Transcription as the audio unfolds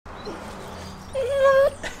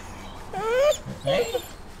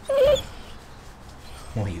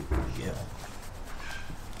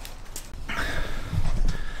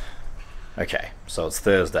Okay, so it's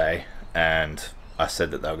Thursday, and I said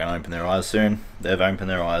that they were going to open their eyes soon. They've opened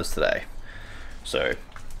their eyes today. So,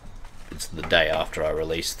 it's the day after I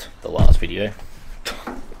released the last video.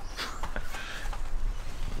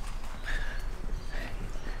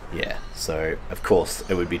 Yeah, so of course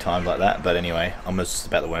it would be timed like that, but anyway, I'm just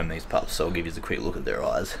about to worm these pups, so I'll give you a quick look at their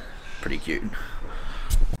eyes. Pretty cute.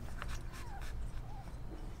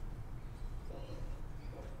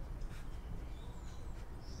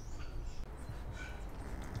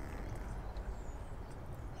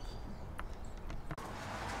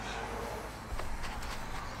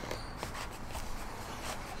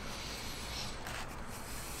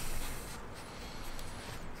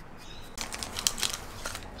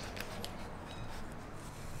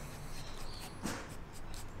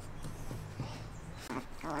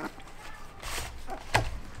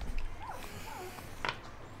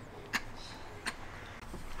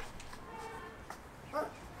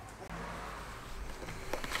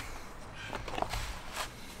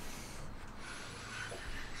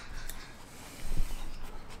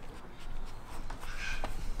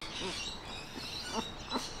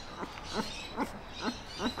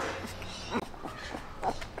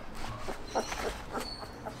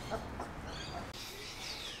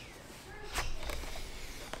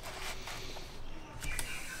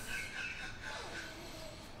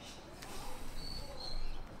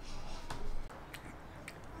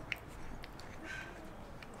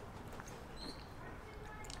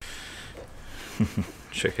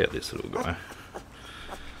 Check out this little guy.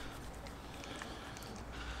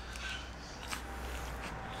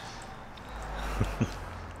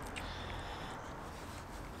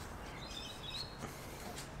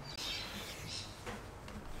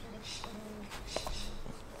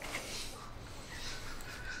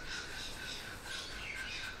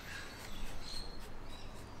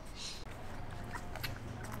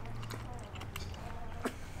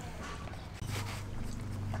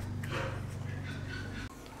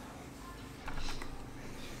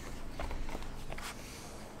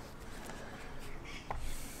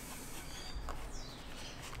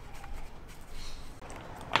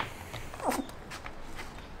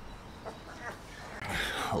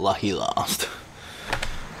 Lucky last.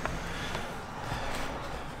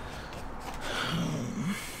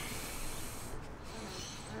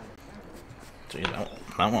 Gee,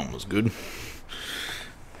 that one was good.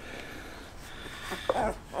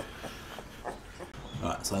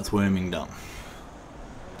 Alright, so that's worming done.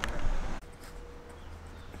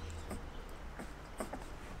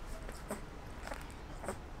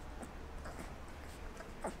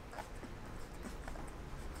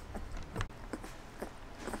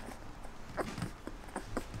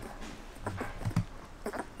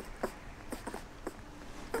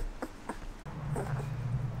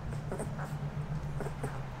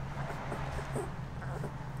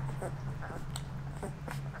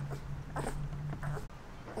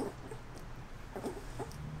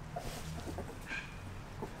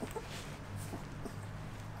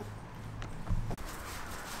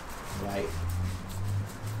 Right.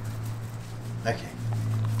 Okay.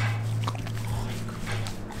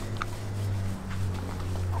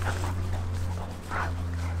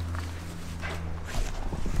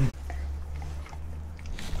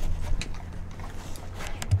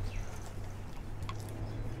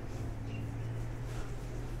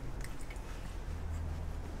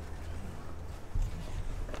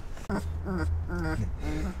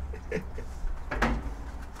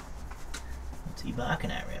 What's he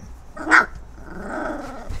barking at him?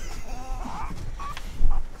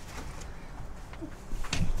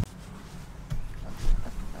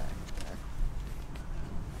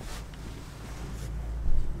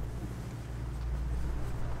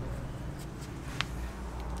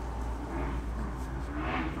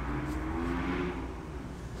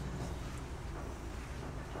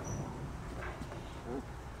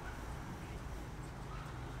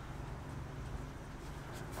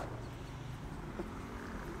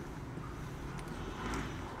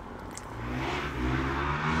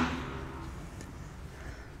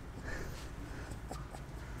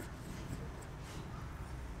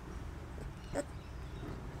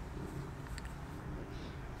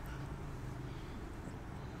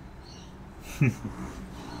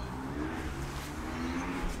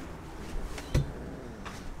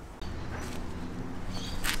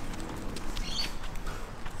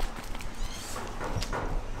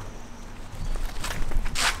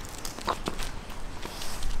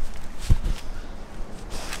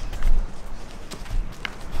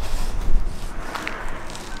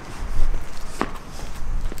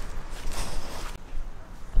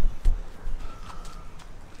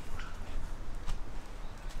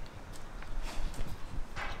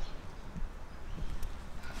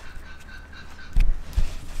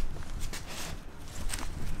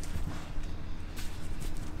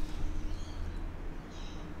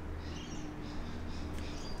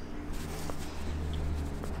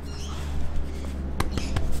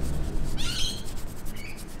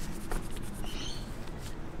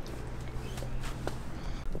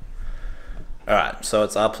 Alright, so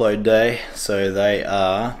it's upload day, so they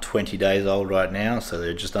are 20 days old right now, so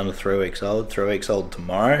they're just under 3 weeks old, 3 weeks old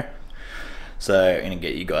tomorrow. So I'm going to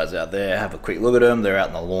get you guys out there, have a quick look at them. They're out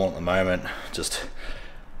in the lawn at the moment, just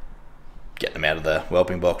getting them out of the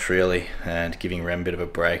whelping box really, and giving Rem a bit of a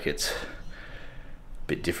break. It's a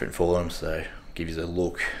bit different for them, so give you a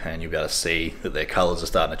look and you'll be able to see that their colours are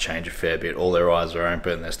starting to change a fair bit. All their eyes are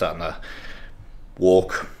open, they're starting to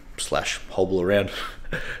walk / hobble around,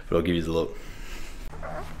 but I'll give you the look.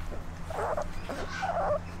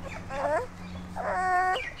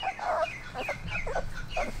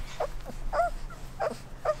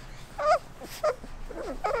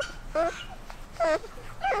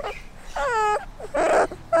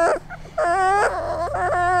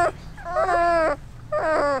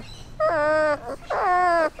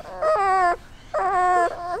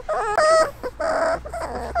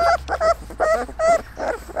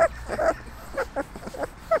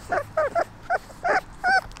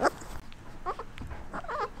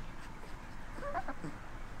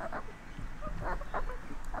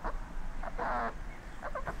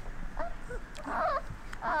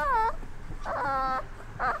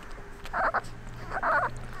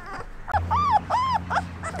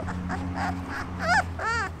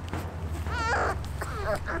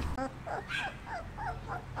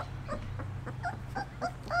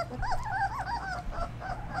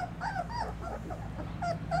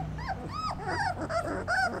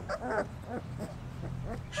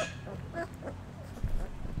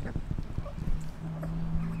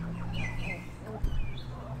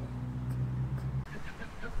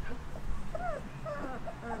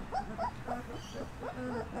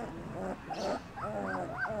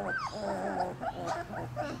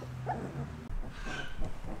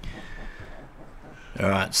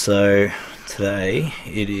 Alright, so today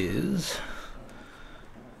it is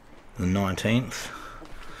the 19th,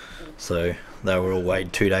 so they were all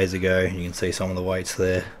weighed 2 days ago. You can see some of the weights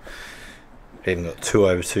there. Even got 2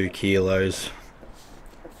 over 2 kilos,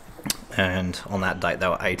 and on that date they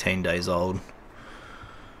were 18 days old,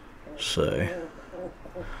 so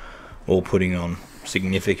all putting on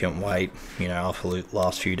significant weight, you know, after the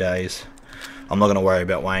last few days. I'm not going to worry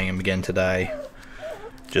about weighing them again today,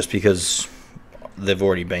 just because they've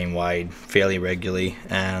already been weighed fairly regularly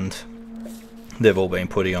and they've all been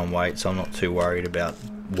putting on weight, so I'm not too worried about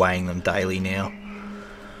weighing them daily now.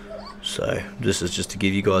 So this is just to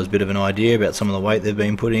give you guys a bit of an idea about some of the weight they've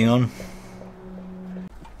been putting on.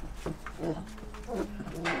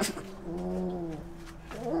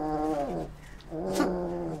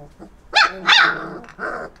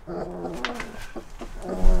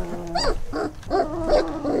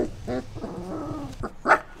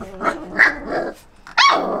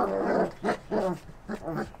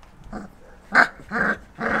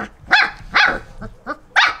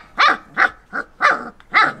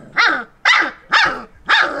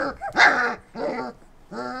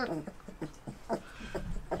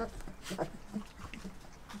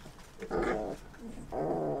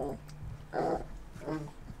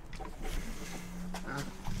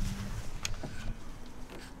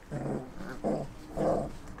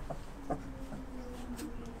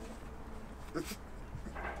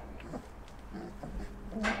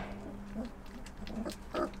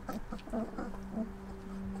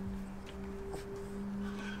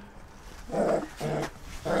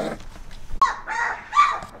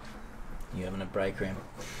 You having a break, Rem?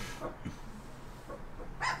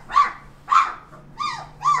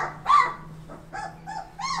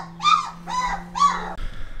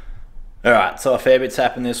 Alright, so a fair bit's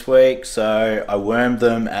happened this week. So I wormed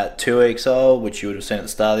them at 2 weeks old, which you would have seen at the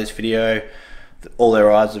start of this video. All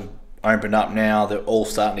their eyes have opened up now. They're all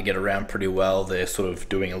starting to get around pretty well. They're sort of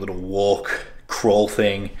doing a little walk, crawl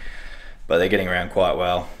thing, but they're getting around quite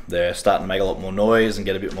well. They're starting to make a lot more noise and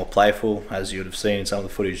get a bit more playful, as you would have seen in some of the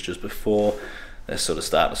footage just before. They're sort of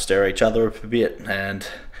starting to stir each other up a bit, and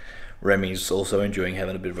Remy's also enjoying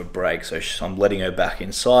having a bit of a break, so I'm letting her back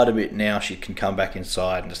inside a bit now. She can come back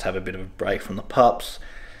inside and just have a bit of a break from the pups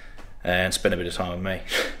and spend a bit of time with me.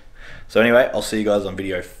 So anyway, I'll see you guys on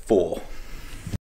video 4.